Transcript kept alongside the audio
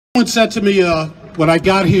Someone said to me when I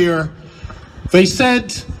got here, they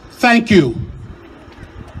said, "Thank you."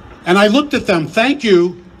 And I looked at them, thank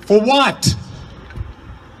you for what?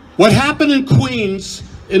 What happened in Queens,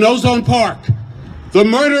 in Ozone Park, the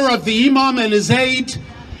murder of the imam and his aide,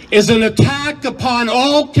 is an attack upon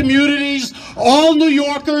all communities, all New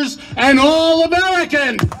Yorkers, and all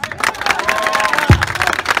American.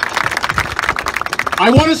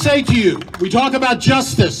 I want to say to you, we talk about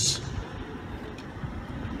justice.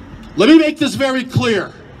 Let me make this very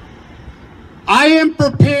clear. I am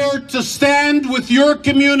prepared to stand with your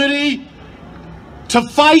community, to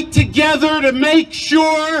fight together to make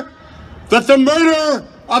sure that the murder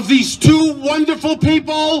of these two wonderful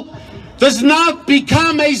people does not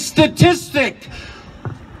become a statistic.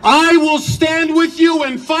 I will stand with you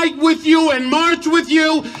and fight with you and march with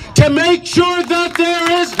you to make sure that there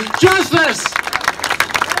is justice.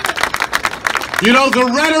 You know, the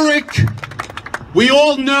rhetoric, we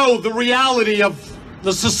all know the reality of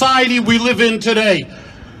the society we live in today.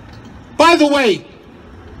 By the way,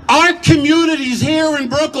 our communities here in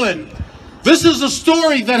Brooklyn, this is a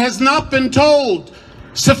story that has not been told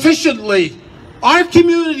sufficiently. Our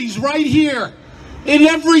communities right here, in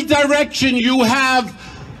every direction you have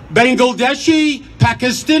Bangladeshi,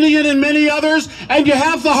 Pakistani, and many others, and you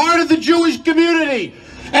have the heart of the Jewish community,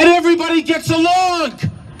 and everybody gets along.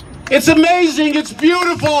 It's amazing, it's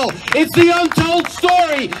beautiful, it's the untold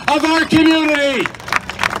story of our community.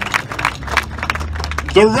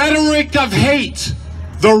 The rhetoric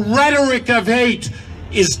of hate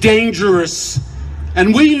is dangerous.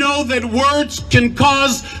 And we know that words can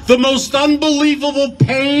cause the most unbelievable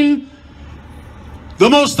pain, the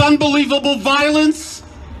most unbelievable violence,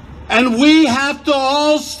 and we have to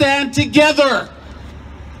all stand together.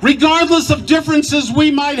 Regardless of differences we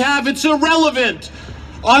might have, it's irrelevant.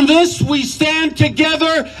 On this, we stand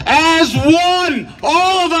together as one,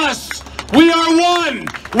 all of us. We are one.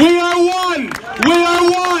 We are one. We are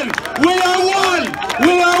one. We are one.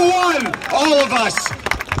 We are one. All of us.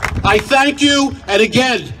 I thank you. And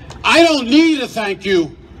again, I don't need a thank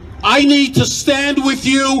you. I need to stand with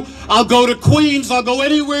you. I'll go to Queens. I'll go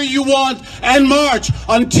anywhere you want and march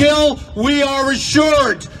until we are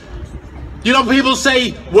assured. You know, people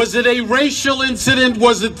say, was it a racial incident?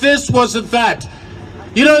 Was it this? Was it that?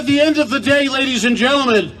 You know, at the end of the day, ladies and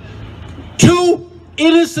gentlemen, two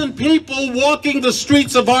innocent people walking the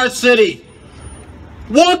streets of our city,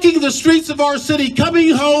 coming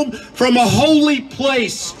home from a holy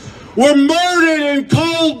place, were murdered in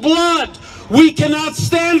cold blood. We cannot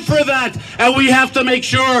stand for that, and we have to make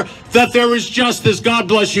sure that there is justice. God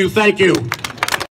bless you. Thank you.